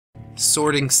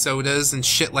sorting sodas and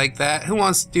shit like that. Who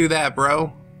wants to do that,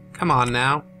 bro? Come on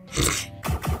now.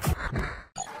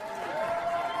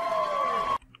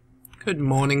 Good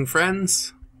morning,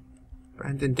 friends.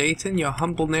 Brandon Dayton, your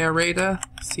humble narrator,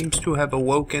 seems to have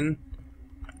awoken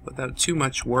without too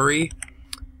much worry.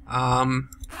 I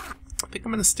think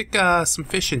I'm gonna stick some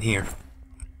fish in here.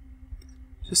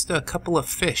 Just a couple of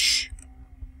fish.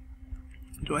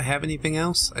 Do I have anything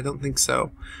else? I don't think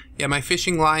so. Yeah, my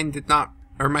fishing line did not,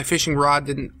 or my fishing rod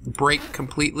didn't break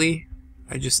completely.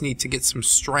 I just need to get some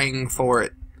string for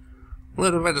it. A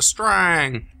little bit of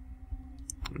string.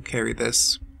 I'll carry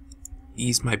this.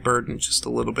 Ease my burden just a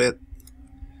little bit.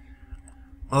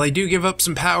 While I do give up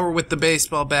some power with the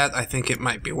baseball bat, I think it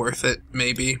might be worth it,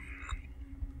 maybe.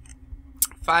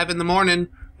 5 in the morning,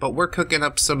 but we're cooking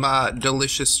up some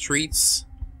delicious treats.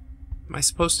 Am I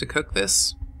supposed to cook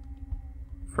this?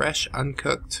 Fresh,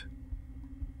 uncooked.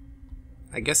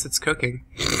 I guess it's cooking.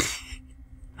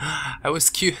 I was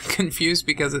confused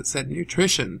because it said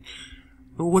nutrition.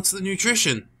 Well, what's the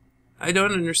nutrition? I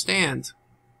don't understand.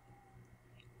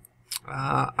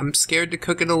 I'm scared to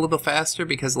cook it a little faster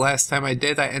because last time I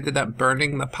did, I ended up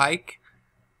burning the pike,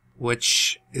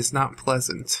 which is not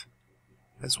pleasant,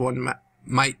 as one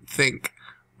might think.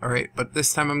 Alright, but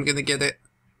this time I'm gonna get it.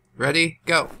 Ready?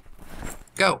 Go.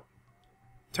 Go.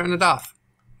 Turn it off.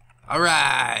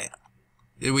 Alright.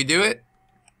 Did we do it?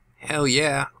 Hell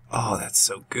yeah. Oh, that's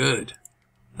so good.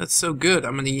 That's so good.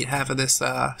 I'm gonna eat half of this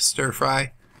stir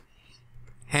fry.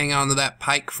 Hang on to that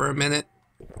pike for a minute.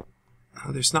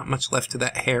 Oh, there's not much left to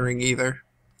that herring either.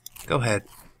 Go ahead.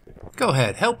 Go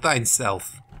ahead. Help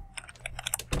thyself.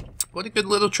 What a good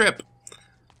little trip.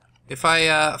 If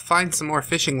I find some more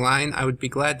fishing line, I would be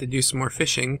glad to do some more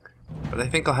fishing. But I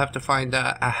think I'll have to find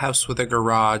a house with a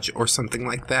garage or something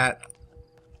like that.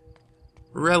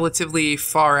 Relatively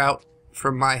far out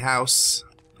from my house.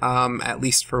 At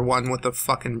least for one with a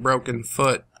fucking broken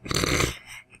foot.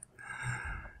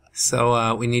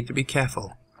 So we need to be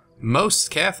careful. Most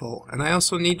careful. And I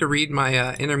also need to read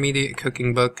my intermediate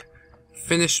cooking book.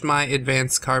 Finished my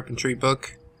advanced carpentry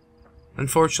book.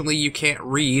 Unfortunately, you can't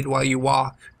read while you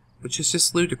walk, which is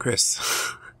just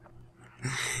ludicrous.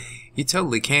 You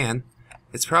totally can.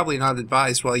 It's probably not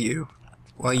advised while you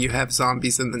have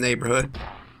zombies in the neighborhood.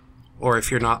 Or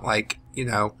if you're not, like, you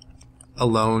know,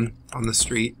 alone on the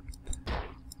street.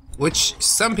 Which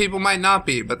some people might not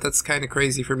be, but that's kind of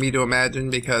crazy for me to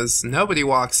imagine because nobody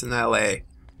walks in LA.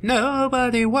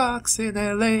 Nobody walks in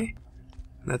LA.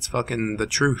 That's fucking the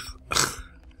truth.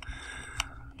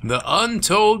 The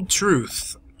untold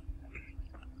truth.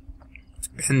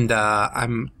 And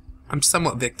I'm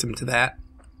somewhat victim to that.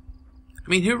 I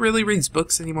mean, who really reads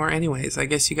books anymore anyways? I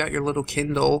guess you got your little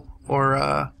Kindle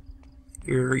or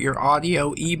your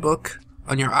audio ebook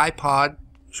on your iPod,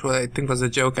 which I think was a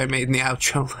joke I made in the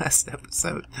outro last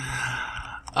episode.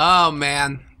 Oh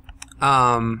man.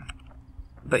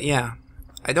 But yeah,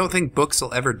 I don't think books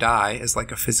will ever die as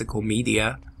like a physical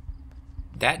media.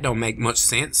 That don't make much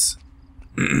sense.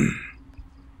 I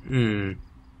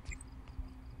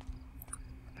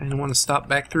don't want to stop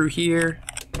back through here.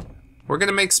 We're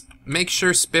gonna make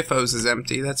sure Spiffos is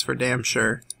empty. That's for damn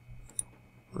sure.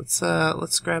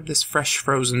 Let's grab this fresh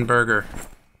frozen burger.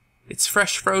 It's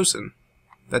fresh frozen.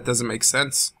 That doesn't make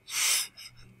sense.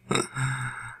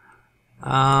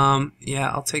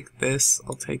 Yeah, I'll take this.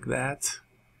 I'll take that.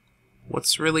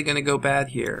 What's really gonna go bad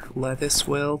here? Lettuce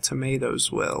will,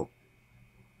 tomatoes will.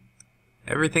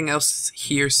 Everything else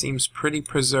here seems pretty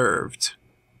preserved.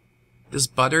 Does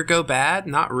butter go bad?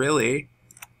 Not really.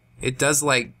 It does,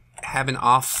 like, have an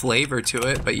off flavor to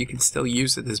it, but you can still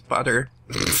use it as butter.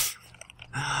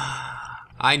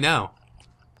 I know.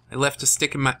 I left a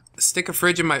stick of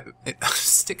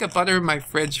butter in my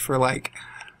fridge for like,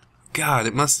 God,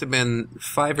 it must have been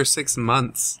 5 or 6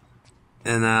 months.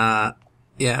 And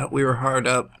yeah, we were hard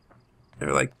up. They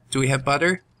were like, "Do we have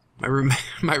butter?" My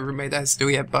roommate asked, "Do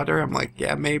we have butter?" I'm like,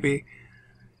 "Yeah, maybe.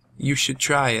 You should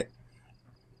try it."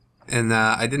 And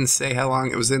I didn't say how long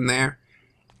it was in there.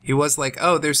 He was like,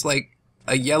 "Oh, there's like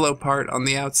a yellow part on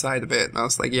the outside of it." And I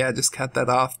was like, "Yeah, just cut that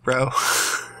off, bro."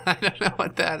 I don't know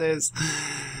what that is.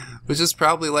 Which is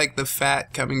probably like the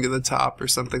fat coming to the top or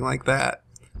something like that.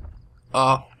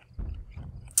 Oh.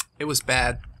 It was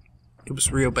bad. It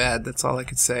was real bad, that's all I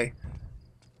could say.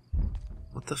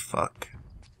 What the fuck?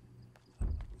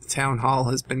 The town hall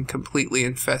has been completely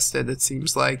infested, it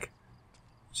seems like.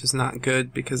 Which is not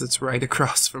good because it's right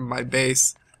across from my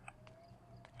base.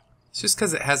 It's just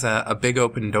because it has a big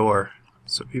open door.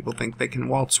 So people think they can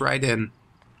waltz right in.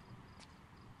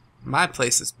 My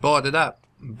place is boarded up.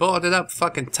 Boarded up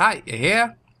fucking tight, you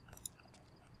hear?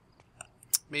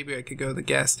 Maybe I could go to the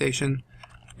gas station.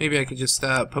 Maybe I could just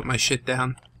put my shit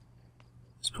down.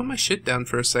 Just put my shit down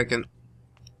for a second.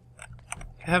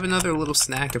 Have another little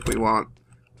snack if we want.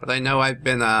 But I know I've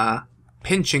been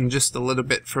pinching just a little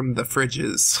bit from the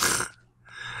fridges.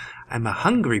 I'm a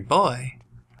hungry boy.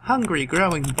 Hungry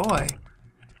growing boy.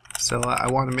 So I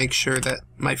want to make sure that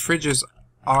my fridges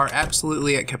are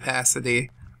absolutely at capacity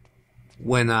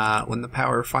when the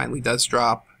power finally does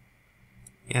drop.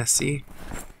 Yeah, see?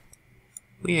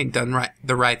 We ain't done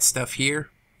the right stuff here.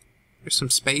 There's some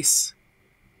space.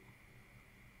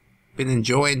 Been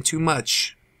enjoying too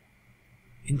much.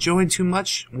 Enjoying too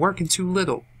much, working too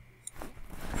little.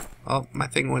 Oh, my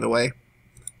thing went away.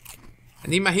 I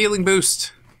need my healing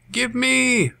boost. Give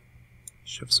me!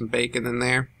 Shove some bacon in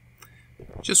there.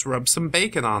 Just rub some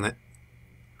bacon on it.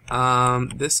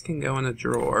 This can go in a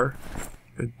drawer.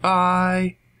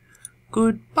 Goodbye.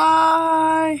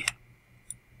 Goodbye.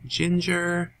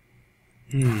 Ginger.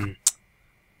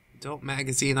 Adult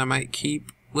magazine I might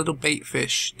keep. Little bait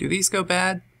fish. Do these go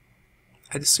bad?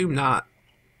 I'd assume not.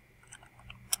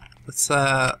 Let's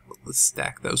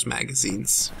stack those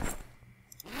magazines.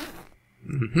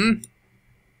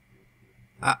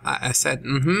 I said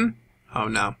Oh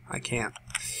no, I can't.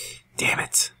 Damn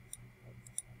it.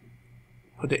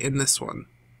 Put it in this one.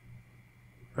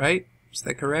 Right? Is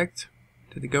that correct?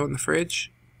 Did it go in the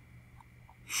fridge?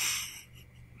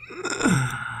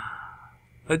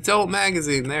 Adult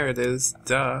magazine, there it is.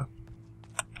 Duh.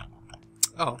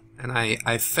 Oh, and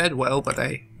I fed well, but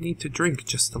I need to drink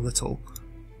just a little.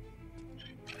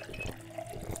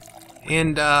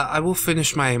 And I will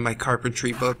finish my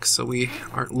carpentry book so we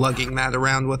aren't lugging that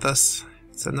around with us.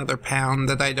 It's another pound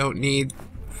that I don't need.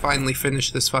 Finally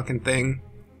finish this fucking thing.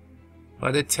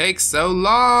 But it takes so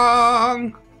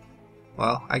long!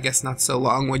 Well, I guess not so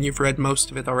long when you've read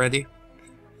most of it already.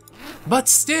 But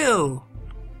still!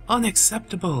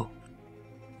 Unacceptable!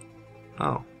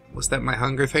 Oh, was that my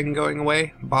hunger thing going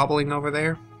away? Bobbling over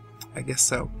there? I guess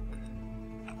so.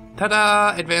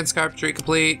 Ta-da! Advanced carpentry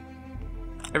complete.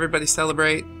 Everybody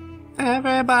celebrate.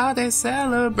 Everybody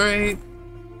celebrate.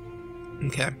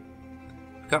 Okay.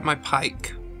 Got my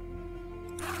pike.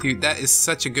 Dude, that is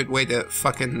such a good way to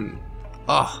fucking...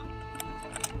 Oh.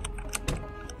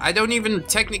 I don't even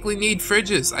technically need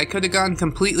fridges. I could have gone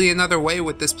completely another way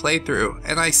with this playthrough.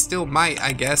 And I still might,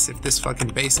 I guess, if this fucking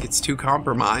base gets too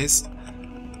compromised.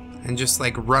 And just,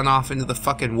 like, run off into the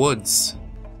fucking woods.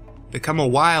 Become a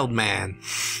wild man.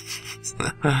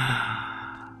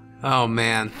 Oh,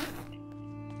 man.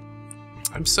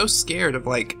 I'm so scared of,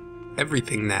 like,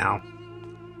 everything now.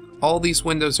 All these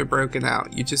windows are broken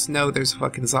out. You just know there's a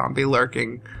fucking zombie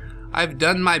lurking. I've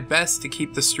done my best to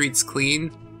keep the streets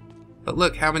clean. But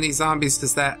look, how many zombies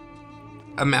does that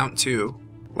amount to?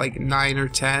 Like 9 or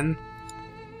 10?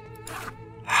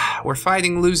 We're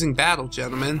fighting a losing battle,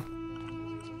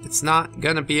 gentlemen. It's not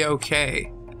gonna be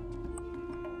okay.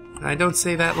 And I don't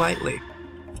say that lightly.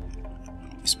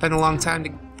 You spent a long time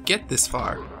to get this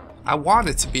far. I want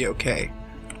it to be okay.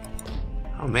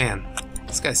 Oh man,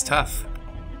 this guy's tough.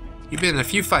 You've been in a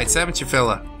few fights, haven't you,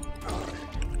 fella?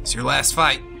 It's your last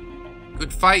fight.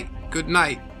 Good fight, good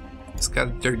night. It's got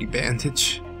a dirty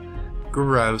bandage.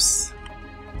 Gross.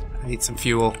 I need some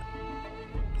fuel.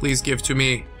 Please give to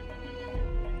me.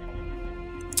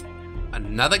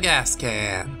 Another gas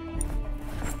can.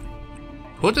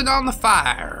 Put it on the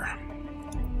fire.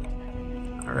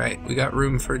 Alright, we got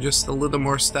room for just a little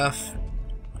more stuff.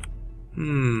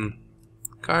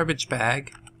 Garbage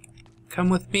bag. Come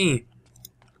with me.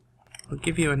 I'll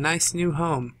give you a nice new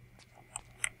home.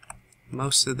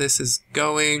 Most of this is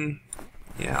going.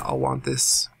 Yeah, I'll want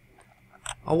this.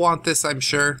 I'll want this, I'm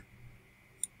sure.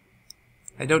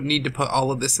 I don't need to put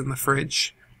all of this in the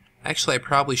fridge. Actually, I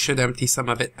probably should empty some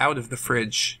of it out of the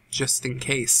fridge, just in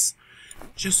case.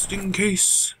 Just in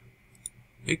case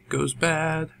it goes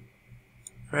bad.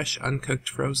 Fresh, uncooked,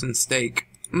 frozen steak.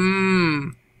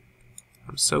 I'm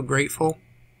so grateful.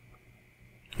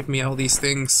 Give me all these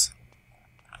things.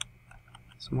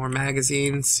 Some more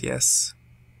magazines, yes.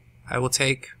 I will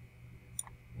take.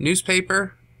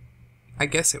 Newspaper? I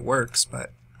guess it works,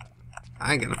 but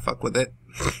I ain't gonna fuck with it.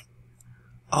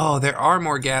 Oh, there are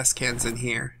more gas cans in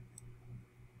here.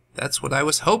 That's what I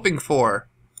was hoping for.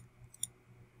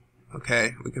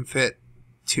 Okay, we can fit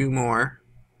 2 more.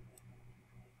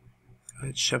 Go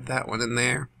ahead, shove that one in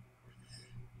there.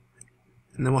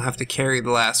 And then we'll have to carry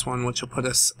the last one, which will put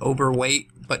us overweight,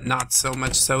 but not so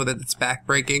much so that it's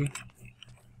backbreaking.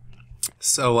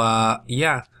 So,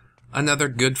 yeah. Another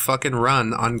good fucking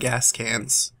run on gas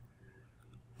cans.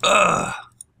 Ugh!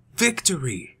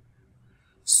 Victory!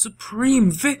 Supreme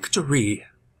victory!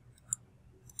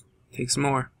 Take some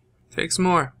more. Take some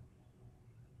more.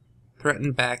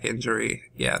 Threatened back injury.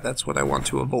 Yeah, that's what I want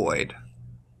to avoid.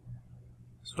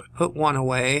 So I put one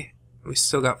away. We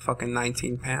still got fucking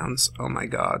 19 pounds. Oh my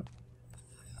god.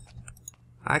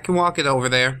 I can walk it over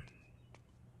there.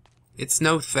 It's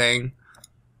no thing.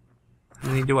 How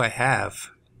many do I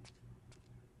have?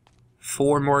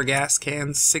 4 more gas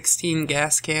cans? 16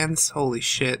 gas cans? Holy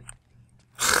shit.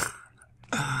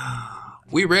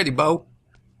 We ready, Bo.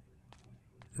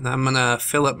 And I'm gonna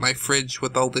fill up my fridge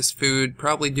with all this food.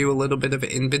 Probably do a little bit of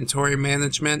inventory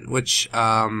management, which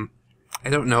I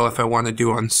don't know if I want to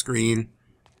do on screen.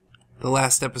 The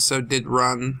last episode did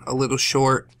run a little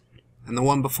short, and the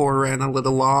one before ran a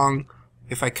little long.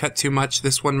 If I cut too much,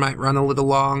 this one might run a little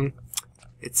long.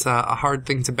 It's a hard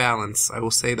thing to balance, I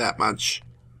will say that much.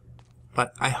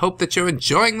 But I hope that you're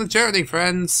enjoying the journey,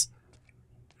 friends.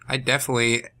 I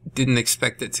definitely didn't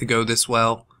expect it to go this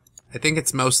well. I think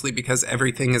it's mostly because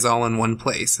everything is all in one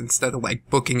place. Instead of like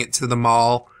booking it to the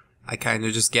mall, I kind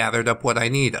of just gathered up what I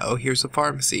need. Oh, here's a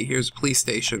pharmacy, here's a police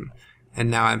station. And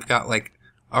now I've got like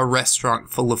a restaurant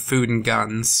full of food and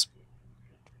guns,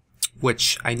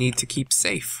 which I need to keep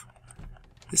safe.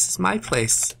 This is my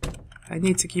place. I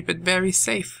need to keep it very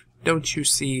safe, don't you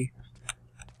see?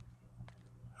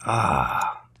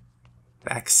 Ah,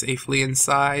 back safely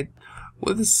inside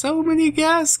with so many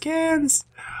gas cans.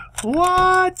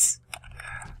 What?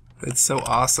 That's so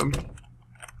awesome.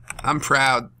 I'm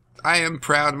proud. I am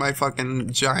proud of my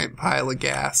fucking giant pile of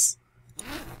gas.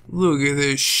 Look at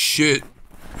this shit.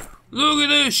 Look at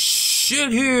this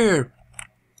shit here.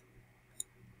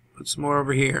 Put some more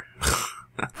over here.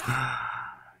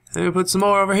 Let me put some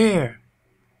more over here.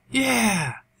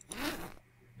 Yeah.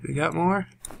 We got more?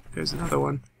 There's another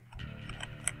one.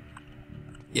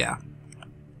 Yeah.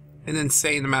 An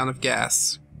insane amount of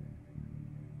gas.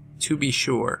 To be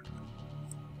sure.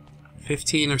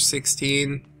 15 or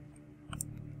 16.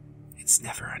 It's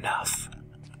never enough.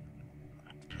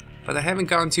 But I haven't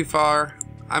gone too far.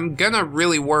 I'm gonna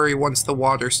really worry once the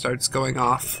water starts going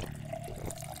off.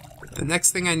 The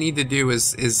next thing I need to do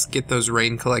is get those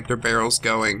rain collector barrels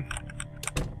going.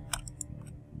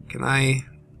 Can I...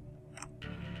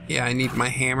 Yeah, I need my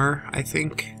hammer, I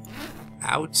think,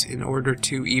 out in order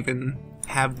to even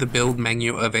have the build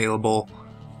menu available,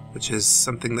 which is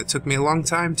something that took me a long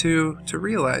time to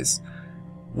realize.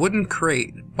 Wooden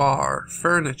crate, bar,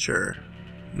 furniture,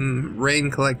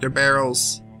 rain collector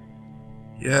barrels.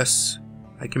 Yes,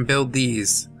 I can build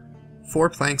these. 4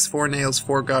 planks, 4 nails,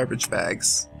 4 garbage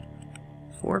bags.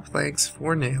 4 planks,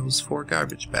 4 nails, 4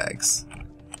 garbage bags.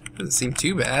 Doesn't seem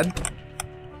too bad.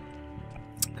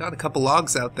 Got a couple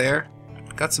logs out there.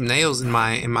 Got some nails in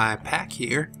my pack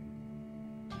here.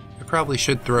 I probably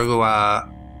should throw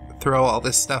all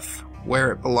this stuff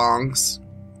where it belongs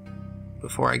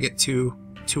before I get too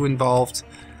involved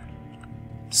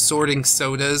sorting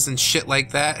sodas and shit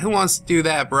like that. Who wants to do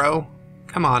that, bro?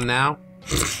 Come on now.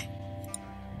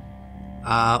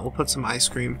 We'll put some ice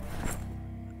cream.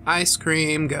 Ice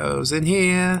cream goes in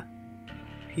here.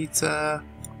 Pizza,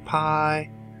 pie,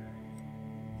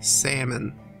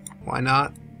 salmon. Why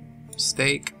not?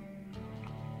 Steak.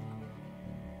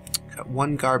 Got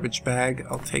 1 garbage bag.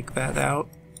 I'll take that out.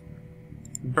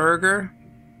 Burger.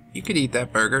 You could eat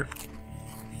that burger.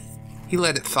 He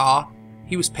let it thaw.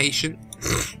 He was patient.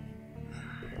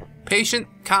 Patient,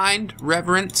 kind,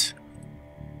 reverent.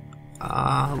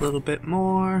 A little bit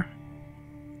more.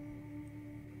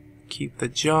 Keep the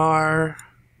jar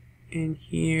in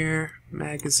here.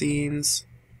 Magazines.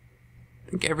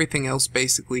 I think everything else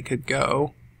basically could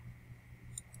go.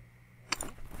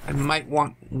 I might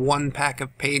want 1 pack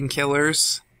of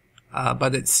painkillers,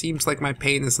 but it seems like my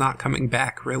pain is not coming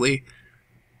back, really.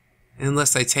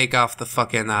 Unless I take off the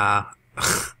fucking, the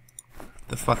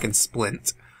fucking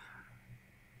splint.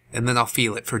 And then I'll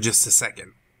feel it for just a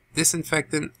second.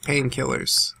 Disinfectant,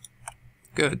 painkillers.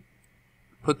 Good.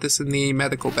 Put this in the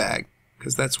medical bag,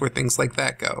 because that's where things like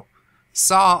that go.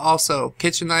 Saw also.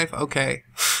 Kitchen knife, okay.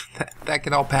 that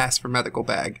can all pass for medical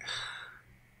bag.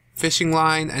 Fishing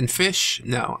line and fish?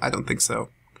 No, I don't think so.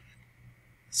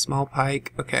 Small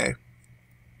pike, okay.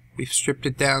 We've stripped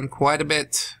it down quite a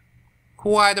bit.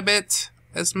 Quite a bit.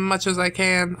 As much as I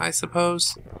can, I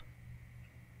suppose.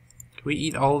 Can we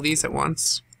eat all of these at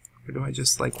once? Or do I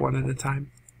just like one at a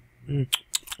time?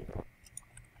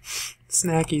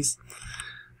 Snackies.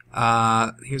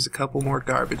 Here's a couple more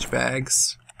garbage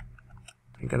bags.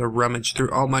 I gotta rummage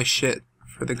through all my shit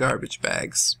for the garbage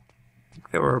bags. I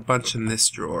think there were a bunch in this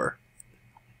drawer.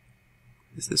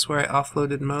 Is this where I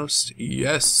offloaded most?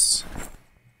 Yes!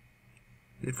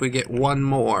 If we get 1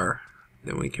 more,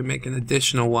 then we can make an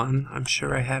additional one. I'm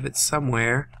sure I have it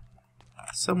somewhere.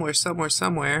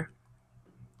 Somewhere.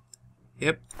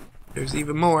 Yep. There's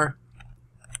even more.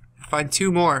 Find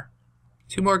 2 more.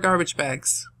 2 more garbage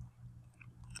bags.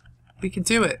 We can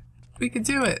do it. We can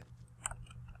do it.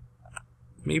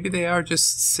 Maybe they are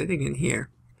just sitting in here,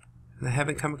 and I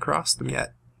haven't come across them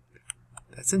yet.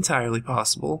 That's entirely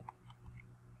possible.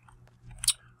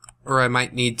 Or I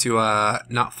might need to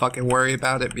not fucking worry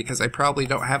about it because I probably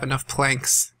don't have enough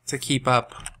planks to keep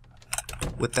up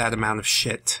with that amount of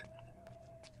shit.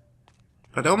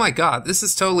 But oh my god, this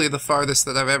is totally the farthest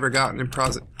that I've ever gotten in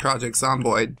Project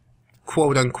Zomboid.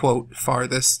 Quote unquote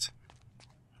farthest.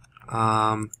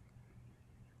 What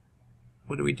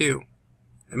do we do?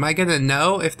 Am I gonna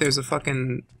know if there's a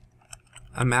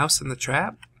mouse in the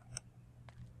trap?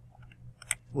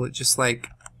 Will it just like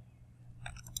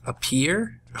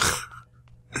appear?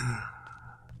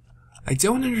 I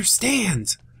don't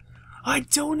understand. I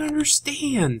don't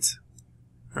understand.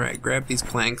 Alright, grab these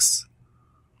planks.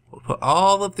 We'll put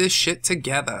all of this shit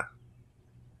together.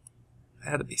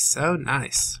 That'd be so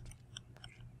nice.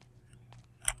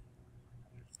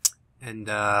 And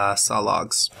saw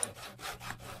logs.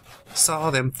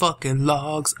 Saw them fucking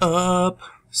logs up.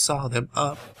 Saw them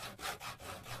up.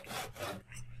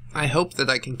 I hope that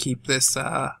I can keep this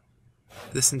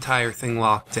this entire thing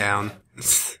locked down.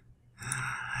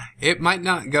 It might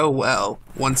not go well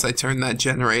once I turn that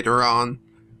generator on,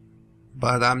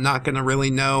 but I'm not gonna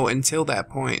really know until that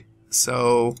point,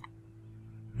 so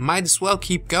might as well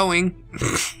keep going.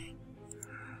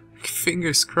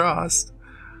 Fingers crossed.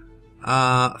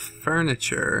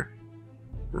 Furniture,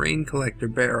 rain collector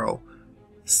barrel,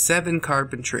 7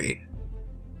 carpentry,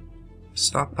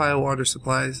 stockpile water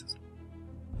supplies,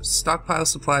 stockpile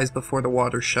supplies before the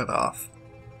water shut off.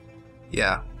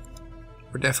 Yeah.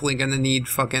 We're definitely gonna need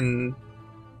fucking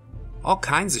all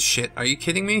kinds of shit. Are you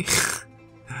kidding me?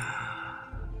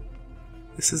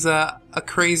 This is a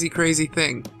crazy, crazy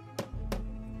thing.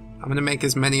 I'm gonna make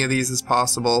as many of these as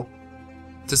possible.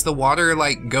 Does the water,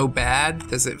 like, go bad?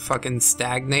 Does it fucking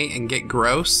stagnate and get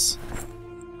gross?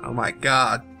 Oh my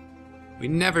god. We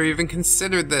never even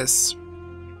considered this.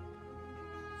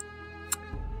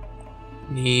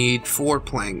 Need 4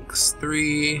 planks.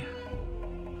 3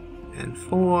 and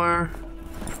 4.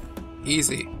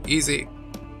 Easy, easy.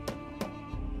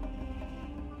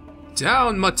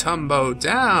 Down, Matumbo,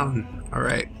 down!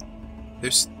 Alright.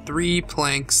 There's 3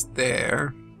 planks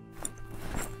there.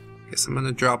 Guess I'm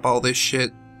gonna drop all this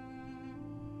shit.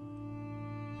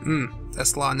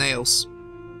 That's a lot of nails.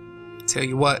 Tell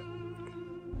you what.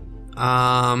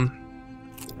 I'm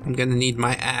gonna need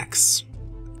my axe.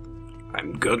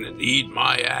 I'm gonna need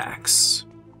my axe.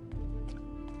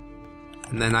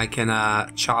 And then I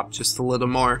can chop just a little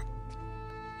more.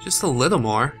 Just a little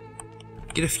more.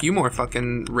 Get a few more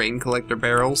fucking rain collector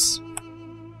barrels.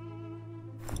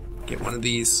 Get one of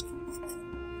these.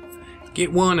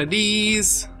 Get one of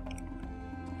these.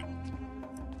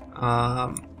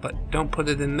 But don't put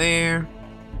it in there.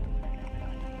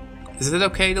 Is it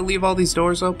okay to leave all these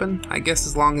doors open? I guess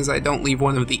as long as I don't leave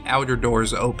one of the outer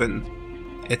doors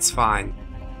open, it's fine.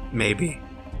 Maybe.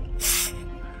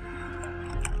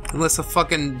 Unless a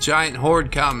fucking giant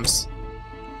horde comes.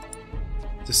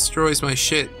 Destroys my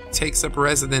shit. Takes up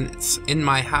residence in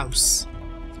my house.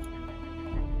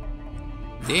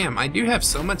 Damn, I do have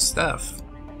so much stuff.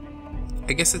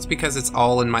 I guess it's because it's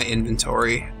all in my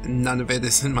inventory. And none of it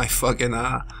is in my fucking,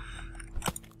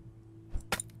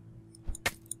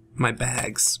 my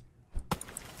bags.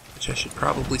 Which I should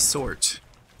probably sort.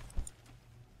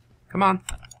 Come on.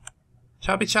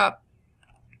 Choppy chop.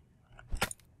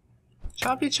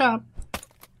 Choppy chop.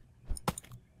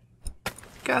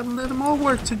 Got a little more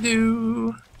work to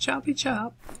do. Choppy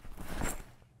chop.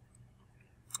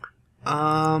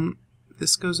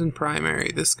 This goes in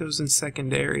primary. This goes in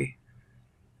secondary.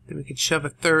 Then we could shove a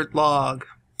 3rd log.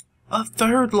 A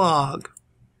 3rd log!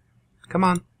 Come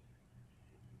on.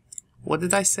 What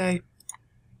did I say?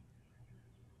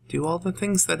 Do all the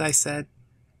things that I said.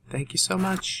 Thank you so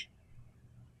much.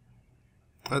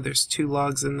 Oh, there's 2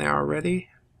 logs in there already.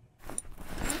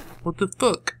 What the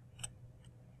fuck?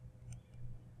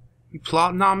 You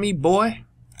plotting on me, boy?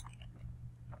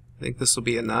 I think this will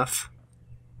be enough.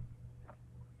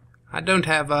 I don't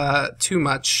have too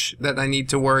much that I need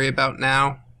to worry about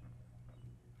now.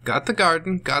 Got the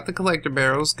garden, got the collector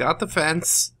barrels, got the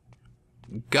fence,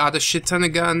 got a shit ton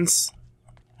of guns.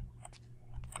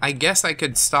 I guess I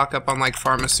could stock up on like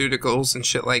pharmaceuticals and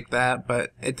shit like that,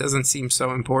 but it doesn't seem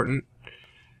so important.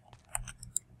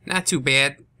 Not too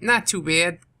bad, not too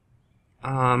bad.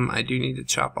 I do need to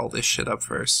chop all this shit up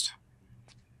first.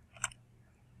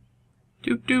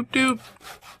 Doop doop doop.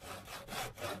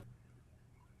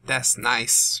 That's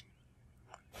nice.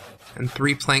 And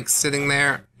 3 planks sitting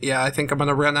there. Yeah, I think I'm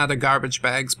gonna run out of garbage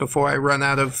bags before I run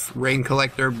out of rain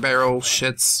collector barrel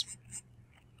shits.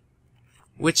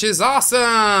 Which is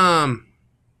awesome!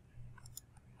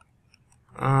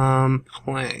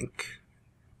 Plank.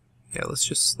 Yeah, let's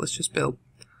just build.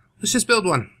 Let's just build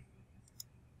one.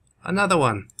 Another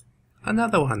one.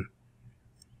 Another one.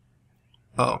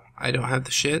 Oh, I don't have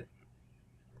the shit.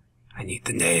 I need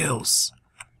the nails.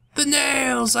 The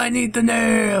nails! I need the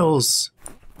nails!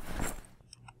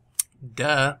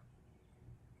 Duh.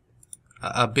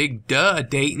 A big duh,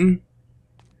 Dayton.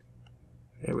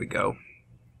 There we go.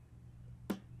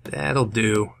 That'll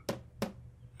do.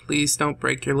 Please don't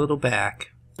break your little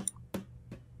back.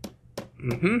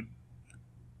 Mm-hmm.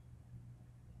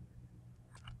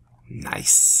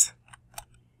 Nice.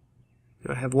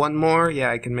 Do I have one more?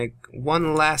 Yeah, I can make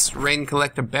one last rain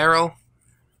collector barrel.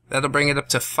 That'll bring it up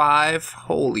to 5.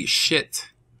 Holy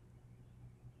shit.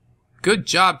 Good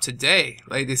job today,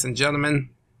 ladies and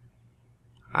gentlemen.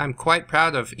 I'm quite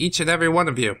proud of each and every one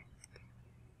of you.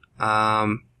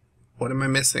 What am I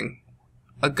missing?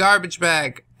 A garbage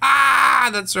bag. Ah,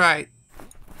 that's right.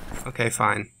 Okay,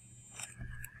 fine.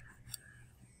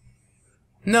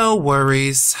 No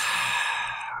worries.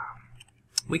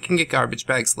 We can get garbage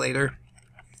bags later.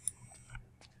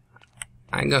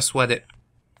 I ain't gonna sweat it.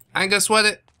 I ain't gonna sweat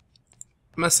it.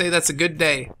 I must say that's a good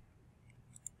day.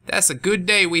 That's a good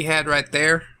day we had right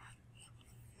there.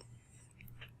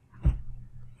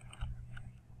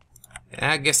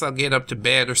 I guess I'll get up to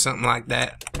bed or something like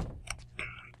that.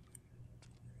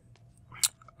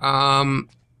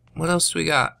 What else do we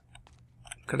got?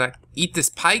 Could I eat this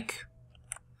pike?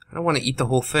 I don't want to eat the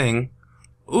whole thing.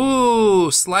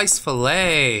 Ooh, sliced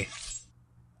fillet.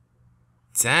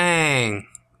 Dang.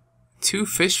 2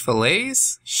 fish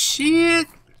fillets? Shit.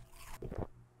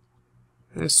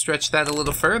 Let's stretch that a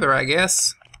little further, I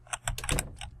guess.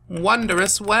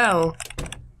 Wondrous well.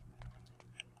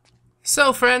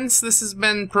 So, friends, this has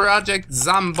been Project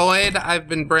Zomboid. I've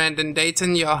been Brandon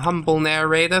Dayton, your humble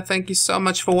narrator. Thank you so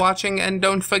much for watching, and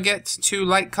don't forget to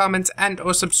like, comment, and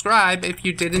or subscribe if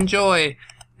you did enjoy.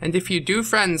 And if you do,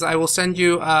 friends, I will send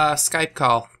you a Skype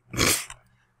call.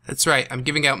 That's right, I'm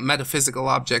giving out metaphysical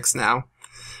objects now.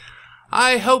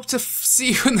 I hope to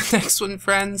see you in the next one,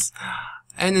 friends.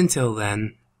 And until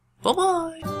then,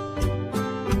 bye-bye.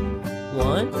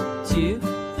 1, 2,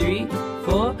 3,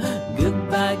 4.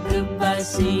 Goodbye, goodbye,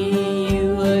 see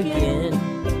you again.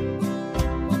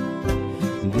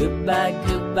 Goodbye,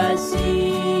 goodbye,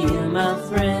 see you, my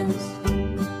friends.